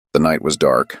The night was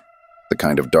dark, the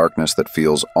kind of darkness that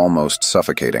feels almost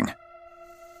suffocating.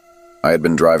 I had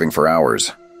been driving for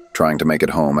hours, trying to make it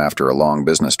home after a long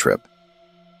business trip.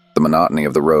 The monotony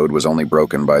of the road was only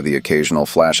broken by the occasional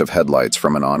flash of headlights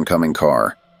from an oncoming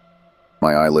car.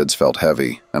 My eyelids felt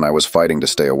heavy, and I was fighting to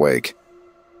stay awake.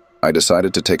 I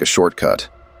decided to take a shortcut,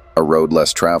 a road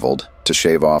less traveled, to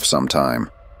shave off some time.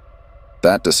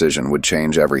 That decision would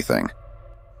change everything.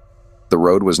 The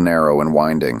road was narrow and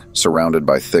winding, surrounded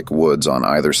by thick woods on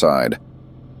either side.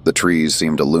 The trees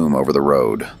seemed to loom over the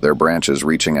road, their branches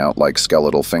reaching out like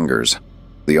skeletal fingers.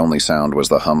 The only sound was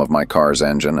the hum of my car's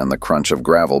engine and the crunch of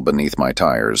gravel beneath my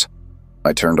tires.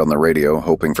 I turned on the radio,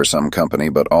 hoping for some company,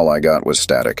 but all I got was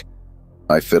static.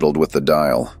 I fiddled with the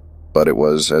dial, but it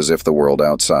was as if the world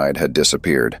outside had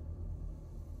disappeared.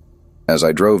 As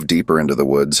I drove deeper into the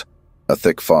woods, a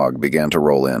thick fog began to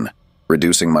roll in,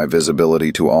 reducing my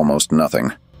visibility to almost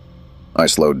nothing. I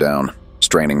slowed down,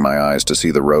 straining my eyes to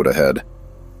see the road ahead.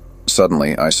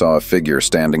 Suddenly, I saw a figure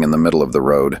standing in the middle of the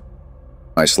road.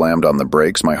 I slammed on the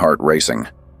brakes, my heart racing.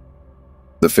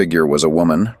 The figure was a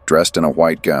woman, dressed in a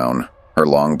white gown, her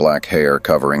long black hair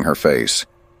covering her face.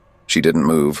 She didn't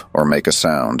move or make a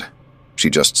sound. She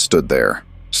just stood there,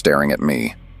 staring at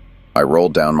me. I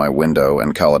rolled down my window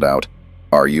and called out,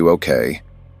 "Are you okay?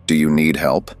 Do you need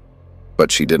help?"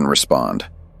 But she didn't respond.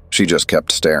 She just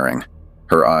kept staring,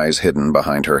 her eyes hidden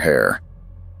behind her hair.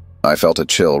 I felt a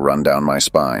chill run down my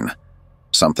spine.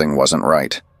 Something wasn't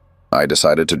right. I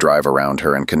decided to drive around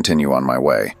her and continue on my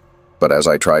way. But as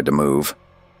I tried to move,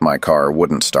 my car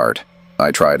wouldn't start.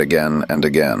 I tried again and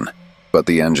again, but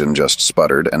the engine just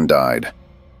sputtered and died.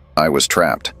 I was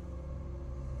trapped.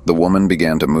 The woman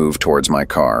began to move towards my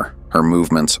car, her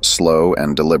movements slow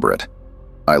and deliberate.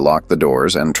 I locked the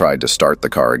doors and tried to start the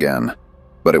car again,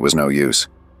 but it was no use.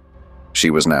 She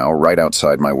was now right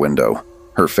outside my window,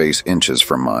 her face inches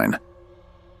from mine.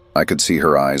 I could see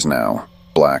her eyes now,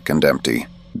 black and empty,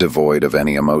 devoid of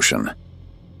any emotion.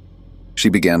 She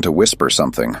began to whisper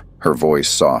something, her voice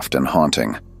soft and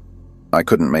haunting. I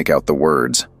couldn't make out the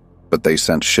words, but they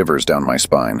sent shivers down my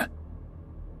spine.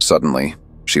 Suddenly,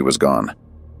 she was gone.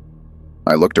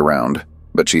 I looked around,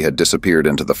 but she had disappeared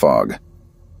into the fog.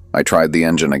 I tried the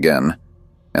engine again,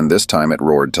 and this time it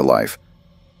roared to life.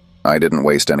 I didn't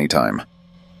waste any time.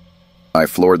 I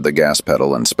floored the gas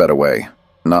pedal and sped away,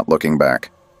 not looking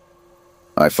back.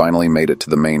 I finally made it to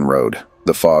the main road,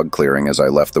 the fog clearing as I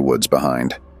left the woods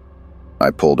behind.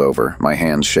 I pulled over, my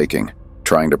hands shaking,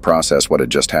 trying to process what had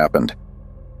just happened.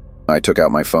 I took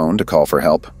out my phone to call for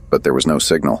help, but there was no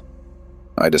signal.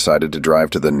 I decided to drive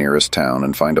to the nearest town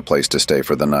and find a place to stay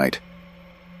for the night.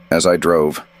 As I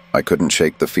drove, I couldn't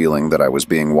shake the feeling that I was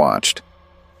being watched.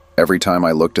 Every time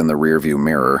I looked in the rearview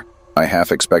mirror, I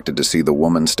half expected to see the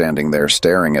woman standing there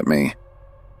staring at me.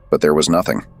 But there was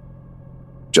nothing.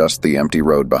 Just the empty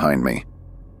road behind me.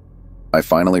 I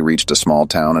finally reached a small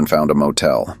town and found a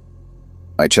motel.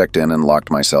 I checked in and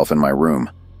locked myself in my room,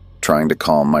 trying to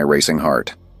calm my racing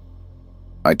heart.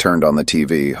 I turned on the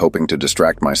TV, hoping to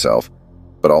distract myself,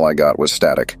 but all I got was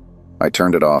static. I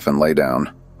turned it off and lay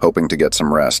down, hoping to get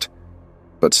some rest,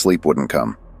 but sleep wouldn't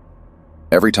come.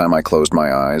 Every time I closed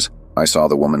my eyes, I saw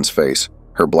the woman's face,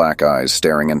 her black eyes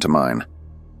staring into mine.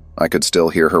 I could still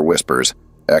hear her whispers,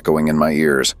 echoing in my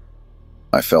ears.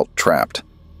 I felt trapped,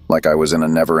 like I was in a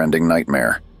never-ending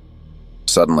nightmare.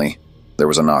 Suddenly, there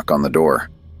was a knock on the door.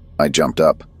 I jumped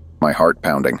up, my heart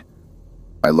pounding.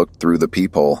 I looked through the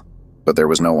peephole, but there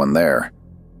was no one there.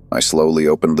 I slowly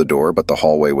opened the door, but the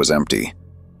hallway was empty.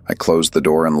 I closed the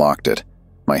door and locked it,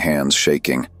 my hands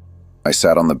shaking. I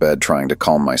sat on the bed trying to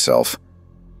calm myself,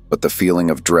 but the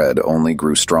feeling of dread only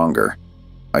grew stronger.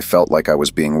 I felt like I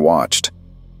was being watched,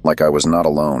 like I was not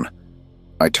alone.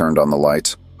 I turned on the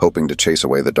lights, hoping to chase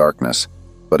away the darkness,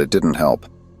 but it didn't help.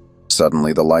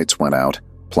 Suddenly the lights went out,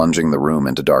 plunging the room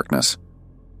into darkness.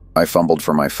 I fumbled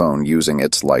for my phone, using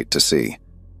its light to see,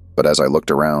 but as I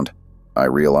looked around, I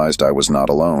realized I was not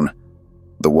alone.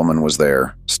 The woman was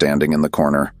there, standing in the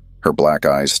corner, her black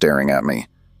eyes staring at me.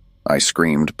 I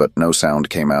screamed, but no sound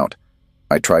came out.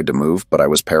 I tried to move, but I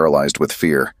was paralyzed with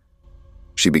fear.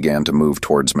 She began to move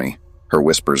towards me, her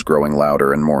whispers growing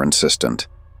louder and more insistent.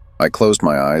 I closed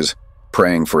my eyes,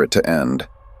 praying for it to end,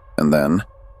 and then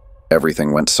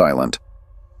everything went silent.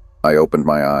 I opened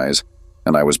my eyes,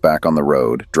 and I was back on the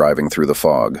road, driving through the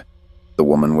fog. The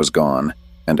woman was gone,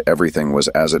 and everything was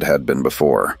as it had been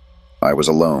before. I was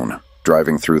alone,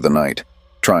 driving through the night,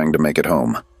 trying to make it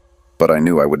home. But I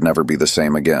knew I would never be the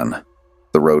same again.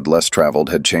 The road less traveled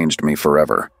had changed me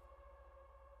forever.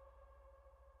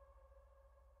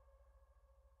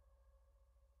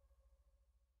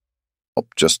 I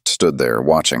just stood there,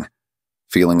 watching,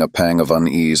 Feeling a pang of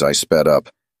unease, I sped up,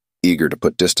 eager to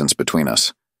put distance between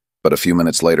us. But a few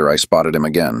minutes later, I spotted him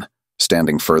again,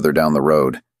 standing further down the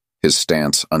road, his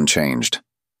stance unchanged.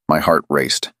 My heart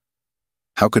raced.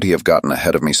 How could he have gotten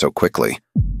ahead of me so quickly?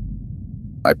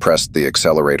 I pressed the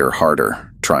accelerator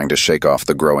harder, trying to shake off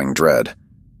the growing dread.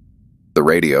 The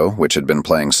radio, which had been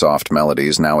playing soft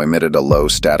melodies, now emitted a low,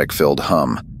 static-filled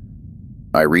hum.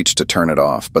 I reached to turn it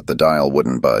off, but the dial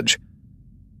wouldn't budge.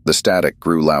 The static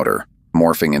grew louder,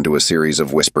 morphing into a series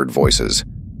of whispered voices,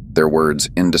 their words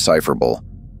indecipherable,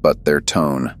 but their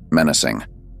tone menacing.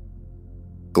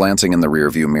 Glancing in the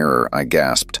rearview mirror, I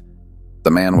gasped.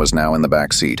 The man was now in the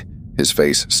back seat, his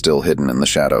face still hidden in the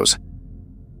shadows.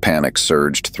 Panic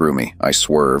surged through me. I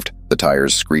swerved, the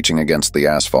tires screeching against the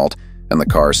asphalt, and the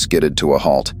car skidded to a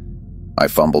halt. I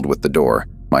fumbled with the door,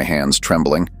 my hands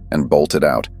trembling, and bolted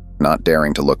out, not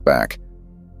daring to look back.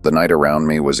 The night around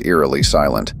me was eerily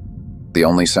silent. The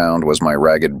only sound was my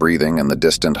ragged breathing and the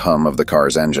distant hum of the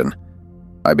car's engine.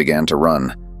 I began to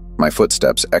run, my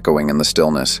footsteps echoing in the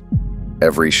stillness.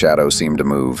 Every shadow seemed to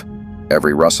move.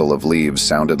 Every rustle of leaves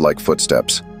sounded like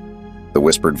footsteps. The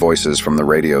whispered voices from the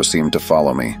radio seemed to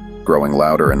follow me, growing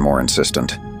louder and more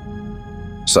insistent.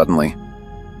 Suddenly,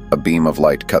 a beam of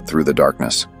light cut through the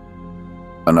darkness.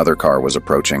 Another car was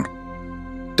approaching.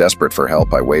 Desperate for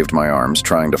help, I waved my arms,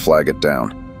 trying to flag it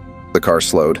down. The car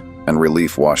slowed, and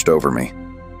relief washed over me.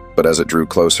 But as it drew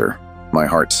closer, my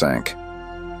heart sank.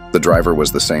 The driver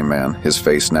was the same man, his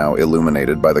face now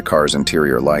illuminated by the car's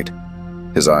interior light.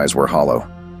 His eyes were hollow,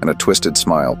 and a twisted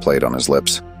smile played on his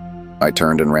lips. I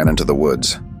turned and ran into the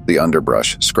woods, the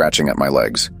underbrush scratching at my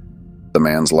legs. The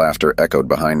man's laughter echoed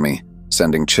behind me,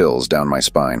 sending chills down my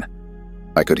spine.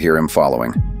 I could hear him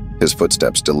following, his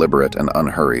footsteps deliberate and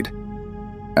unhurried.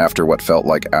 After what felt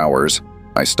like hours,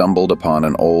 I stumbled upon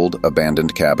an old,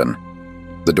 abandoned cabin.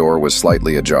 The door was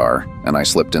slightly ajar, and I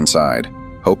slipped inside,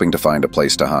 hoping to find a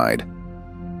place to hide.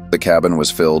 The cabin was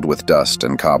filled with dust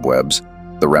and cobwebs,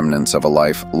 the remnants of a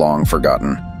life long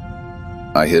forgotten.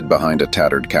 I hid behind a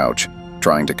tattered couch,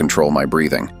 trying to control my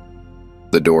breathing.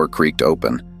 The door creaked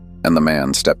open, and the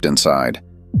man stepped inside.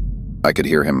 I could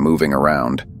hear him moving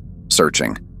around,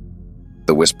 searching.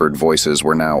 The whispered voices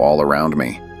were now all around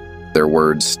me, their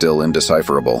words still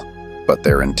indecipherable, but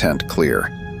their intent clear.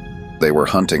 They were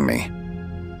hunting me.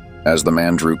 As the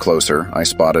man drew closer, I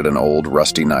spotted an old,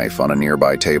 rusty knife on a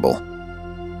nearby table.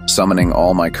 Summoning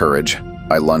all my courage,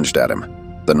 I lunged at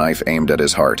him, the knife aimed at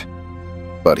his heart.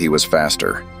 But he was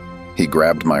faster. He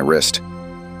grabbed my wrist,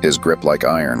 his grip like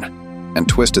iron, and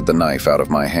twisted the knife out of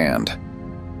my hand.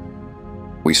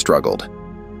 We struggled,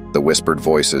 the whispered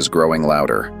voices growing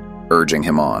louder, urging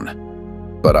him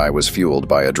on. But I was fueled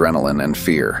by adrenaline and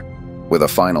fear. With a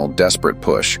final desperate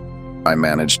push, I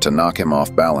managed to knock him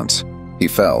off balance. He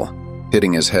fell,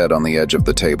 hitting his head on the edge of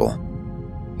the table.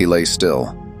 He lay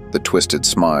still, the twisted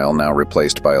smile now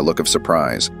replaced by a look of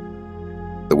surprise.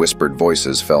 The whispered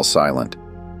voices fell silent,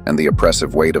 and the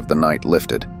oppressive weight of the night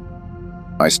lifted.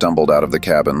 I stumbled out of the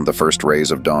cabin, the first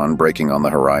rays of dawn breaking on the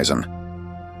horizon.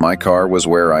 My car was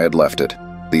where I had left it,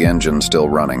 the engine still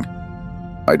running.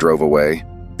 I drove away,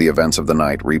 the events of the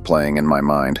night replaying in my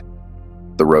mind.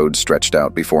 The road stretched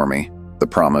out before me, the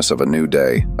promise of a new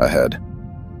day ahead.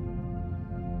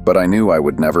 But I knew I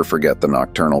would never forget the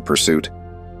nocturnal pursuit,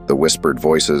 the whispered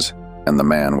voices, and the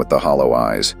man with the hollow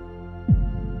eyes.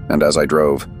 And as I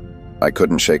drove, I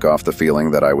couldn't shake off the feeling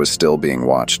that I was still being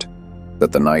watched,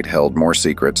 that the night held more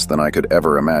secrets than I could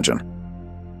ever imagine.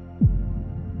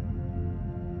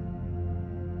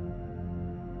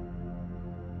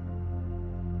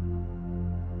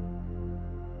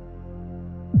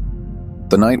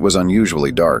 The night was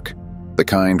unusually dark, the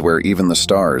kind where even the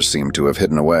stars seemed to have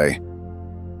hidden away.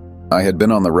 I had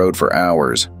been on the road for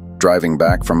hours, driving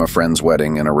back from a friend's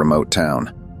wedding in a remote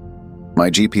town. My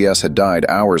GPS had died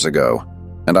hours ago,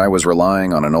 and I was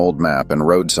relying on an old map and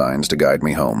road signs to guide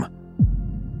me home.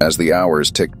 As the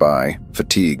hours ticked by,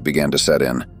 fatigue began to set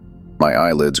in. My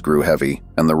eyelids grew heavy,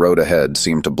 and the road ahead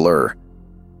seemed to blur.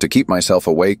 To keep myself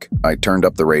awake, I turned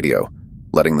up the radio,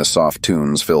 letting the soft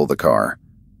tunes fill the car.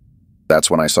 That's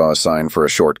when I saw a sign for a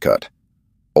shortcut,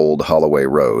 Old Holloway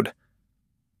Road.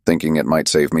 Thinking it might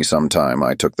save me some time,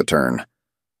 I took the turn.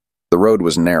 The road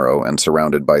was narrow and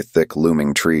surrounded by thick,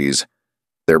 looming trees.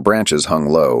 Their branches hung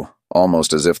low,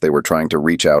 almost as if they were trying to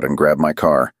reach out and grab my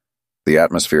car. The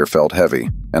atmosphere felt heavy,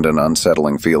 and an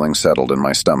unsettling feeling settled in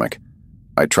my stomach.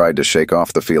 I tried to shake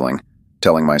off the feeling,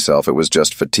 telling myself it was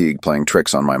just fatigue playing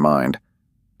tricks on my mind.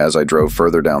 As I drove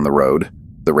further down the road,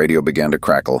 the radio began to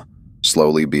crackle,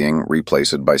 slowly being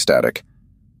replaced by static.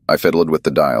 I fiddled with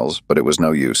the dials, but it was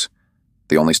no use.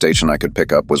 The only station I could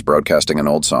pick up was broadcasting an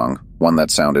old song, one that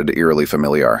sounded eerily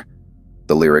familiar.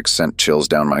 The lyrics sent chills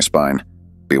down my spine.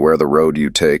 Beware the road you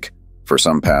take, for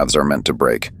some paths are meant to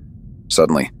break.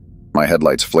 Suddenly, my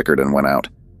headlights flickered and went out.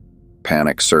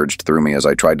 Panic surged through me as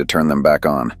I tried to turn them back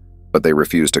on, but they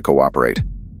refused to cooperate.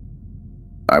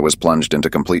 I was plunged into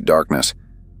complete darkness,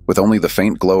 with only the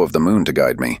faint glow of the moon to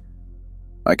guide me.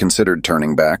 I considered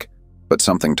turning back, but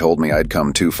something told me I'd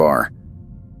come too far.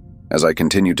 As I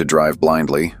continued to drive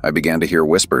blindly, I began to hear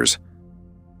whispers.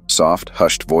 Soft,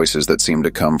 hushed voices that seemed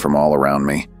to come from all around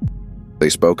me. They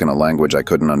spoke in a language I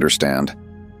couldn't understand,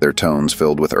 their tones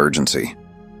filled with urgency.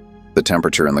 The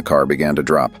temperature in the car began to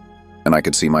drop, and I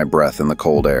could see my breath in the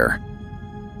cold air.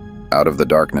 Out of the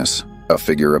darkness, a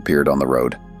figure appeared on the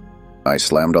road. I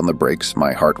slammed on the brakes,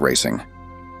 my heart racing.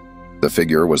 The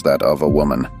figure was that of a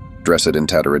woman, dressed in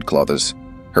tattered clothes,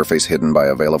 her face hidden by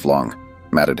a veil of long,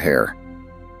 matted hair.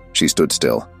 She stood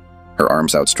still, her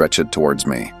arms outstretched towards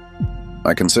me.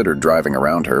 I considered driving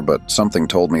around her, but something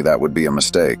told me that would be a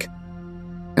mistake.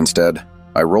 Instead,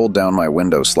 I rolled down my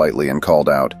window slightly and called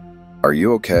out, "Are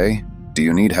you okay? Do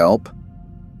you need help?"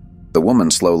 The woman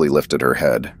slowly lifted her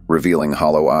head, revealing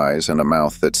hollow eyes and a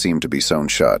mouth that seemed to be sewn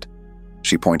shut.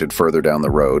 She pointed further down the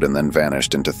road and then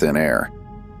vanished into thin air.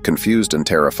 Confused and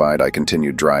terrified, I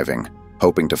continued driving,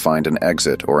 hoping to find an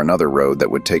exit or another road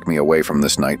that would take me away from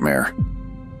this nightmare.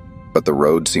 But the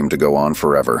road seemed to go on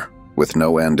forever, with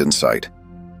no end in sight.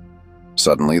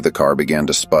 Suddenly, the car began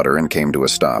to sputter and came to a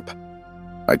stop.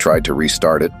 I tried to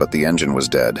restart it, but the engine was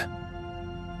dead.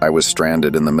 I was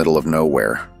stranded in the middle of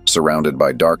nowhere, surrounded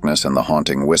by darkness and the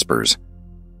haunting whispers.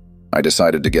 I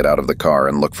decided to get out of the car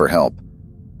and look for help.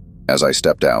 As I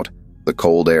stepped out, the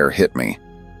cold air hit me,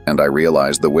 and I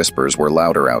realized the whispers were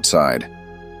louder outside.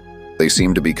 They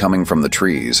seemed to be coming from the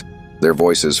trees, their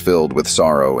voices filled with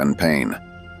sorrow and pain.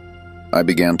 I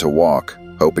began to walk,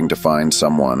 hoping to find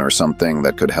someone or something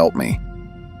that could help me.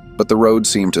 But the road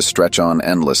seemed to stretch on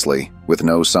endlessly, with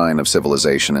no sign of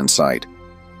civilization in sight.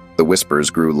 The whispers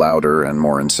grew louder and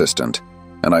more insistent,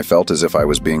 and I felt as if I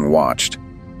was being watched.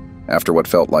 After what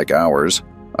felt like hours,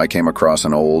 I came across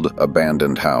an old,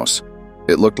 abandoned house.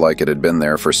 It looked like it had been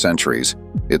there for centuries,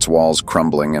 its walls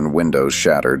crumbling and windows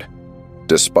shattered.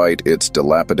 Despite its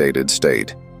dilapidated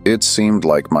state, it seemed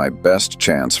like my best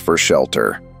chance for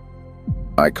shelter.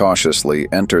 I cautiously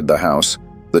entered the house,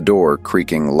 the door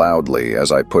creaking loudly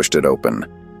as I pushed it open.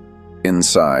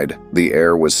 Inside, the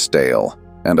air was stale,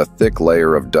 and a thick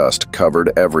layer of dust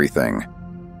covered everything.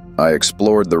 I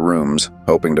explored the rooms,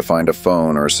 hoping to find a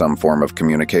phone or some form of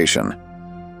communication.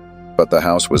 But the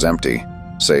house was empty,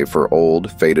 save for old,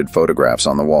 faded photographs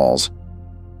on the walls.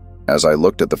 As I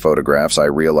looked at the photographs, I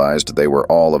realized they were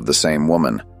all of the same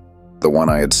woman, the one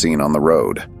I had seen on the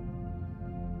road.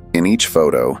 In each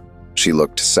photo, she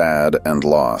looked sad and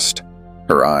lost,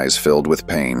 her eyes filled with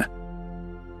pain.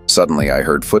 Suddenly, I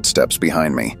heard footsteps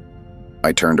behind me.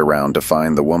 I turned around to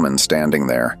find the woman standing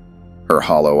there, her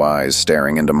hollow eyes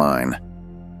staring into mine.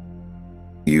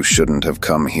 "You shouldn't have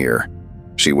come here,"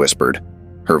 she whispered,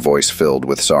 her voice filled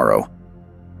with sorrow.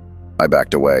 I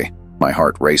backed away, my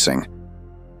heart racing.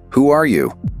 "Who are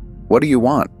you? What do you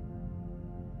want?"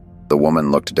 The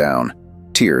woman looked down,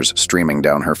 tears streaming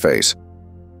down her face.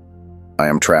 "I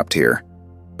am trapped here,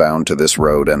 bound to this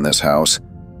road and this house.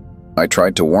 I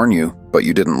tried to warn you, but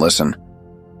you didn't listen."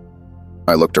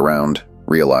 I looked around,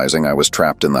 realizing I was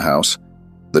trapped in the house,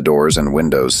 the doors and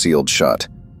windows sealed shut.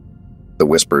 The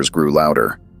whispers grew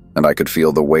louder, and I could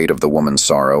feel the weight of the woman's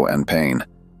sorrow and pain.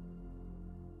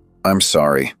 "I'm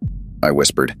sorry," I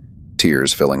whispered,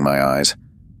 tears filling my eyes.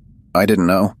 "I didn't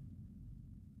know."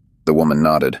 The woman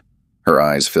nodded, her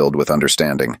eyes filled with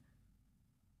understanding.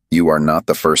 "You are not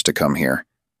the first to come here,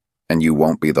 and you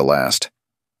won't be the last.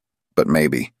 But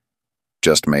maybe,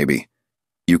 just maybe,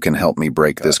 you can help me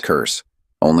break this curse,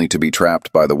 only to be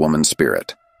trapped by the woman's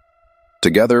spirit."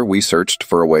 Together, we searched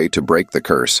for a way to break the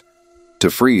curse, to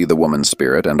free the woman's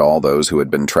spirit and all those who had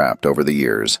been trapped over the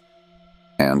years.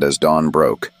 And as dawn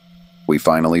broke, we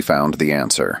finally found the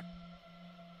answer.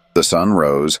 The sun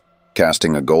rose,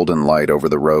 casting a golden light over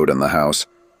the road and the house.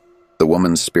 The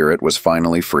woman's spirit was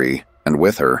finally free, and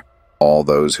with her, all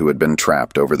those who had been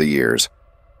trapped over the years.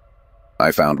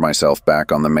 I found myself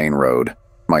back on the main road,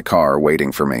 my car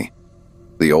waiting for me.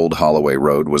 The old Holloway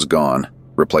Road was gone,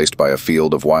 replaced by a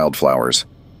field of wildflowers.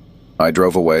 I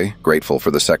drove away, grateful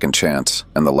for the second chance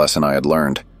and the lesson I had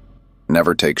learned.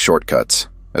 Never take shortcuts,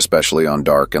 especially on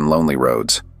dark and lonely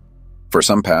roads. For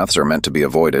some paths are meant to be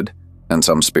avoided, and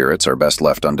some spirits are best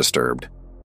left undisturbed.